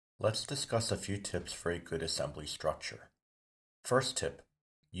Let's discuss a few tips for a good assembly structure. First tip,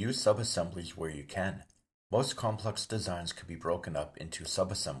 use subassemblies where you can. Most complex designs can be broken up into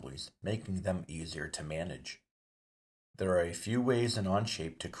subassemblies, making them easier to manage. There are a few ways in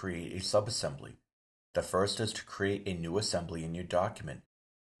Onshape to create a subassembly. The first is to create a new assembly in your document.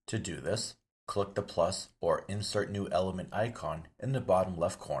 To do this, click the plus or Insert New Element icon in the bottom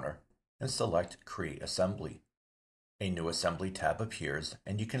left corner and select Create Assembly. A new assembly tab appears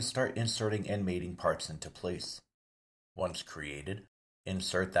and you can start inserting and mating parts into place. Once created,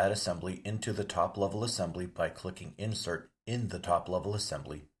 insert that assembly into the top level assembly by clicking Insert in the top level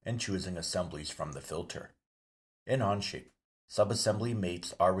assembly and choosing Assemblies from the filter. In Onshape, subassembly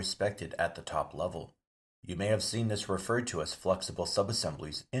mates are respected at the top level. You may have seen this referred to as flexible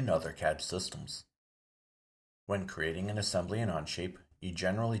subassemblies in other CAD systems. When creating an assembly in Onshape, you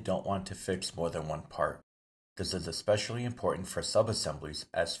generally don't want to fix more than one part. This is especially important for subassemblies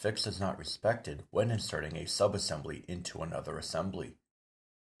as fix is not respected when inserting a subassembly into another assembly.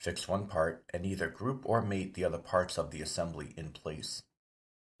 Fix one part and either group or mate the other parts of the assembly in place.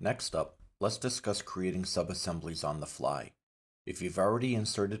 Next up, let's discuss creating subassemblies on the fly. If you've already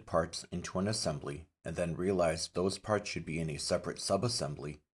inserted parts into an assembly and then realized those parts should be in a separate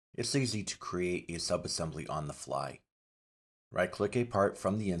subassembly, it's easy to create a subassembly on the fly. Right-click a part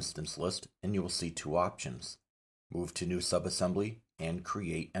from the instance list and you will see two options. Move to New Subassembly and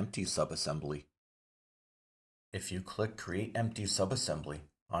Create Empty Subassembly. If you click Create Empty Subassembly,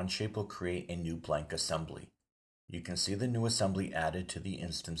 Onshape will create a new blank assembly. You can see the new assembly added to the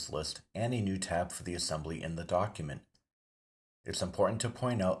instance list and a new tab for the assembly in the document. It's important to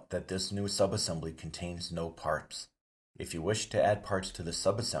point out that this new subassembly contains no parts. If you wish to add parts to the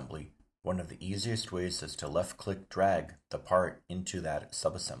subassembly, one of the easiest ways is to left-click drag the part into that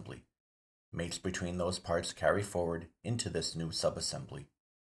subassembly. Mates between those parts carry forward into this new subassembly.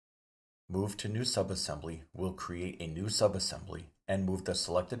 Move to New Subassembly will create a new subassembly and move the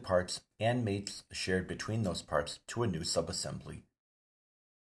selected parts and mates shared between those parts to a new subassembly.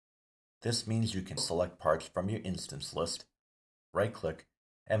 This means you can select parts from your instance list, right-click,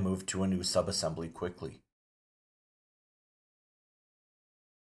 and move to a new subassembly quickly.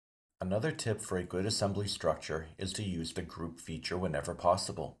 Another tip for a good assembly structure is to use the group feature whenever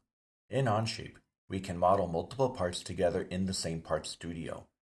possible. In Onshape, we can model multiple parts together in the same part studio.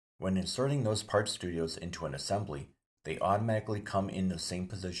 When inserting those part studios into an assembly, they automatically come in the same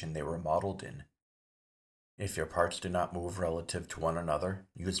position they were modeled in. If your parts do not move relative to one another,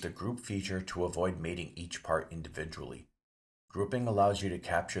 use the group feature to avoid mating each part individually. Grouping allows you to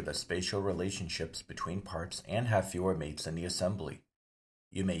capture the spatial relationships between parts and have fewer mates in the assembly.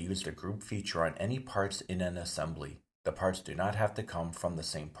 You may use the group feature on any parts in an assembly. The parts do not have to come from the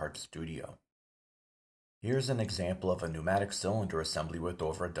same part studio. Here's an example of a pneumatic cylinder assembly with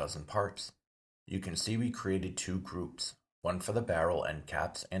over a dozen parts. You can see we created two groups, one for the barrel end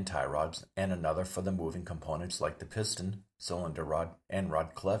caps and tie rods, and another for the moving components like the piston, cylinder rod, and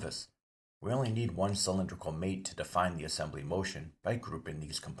rod clevis. We only need one cylindrical mate to define the assembly motion by grouping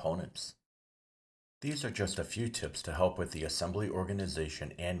these components. These are just a few tips to help with the assembly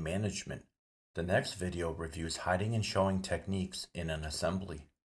organization and management. The next video reviews hiding and showing techniques in an assembly.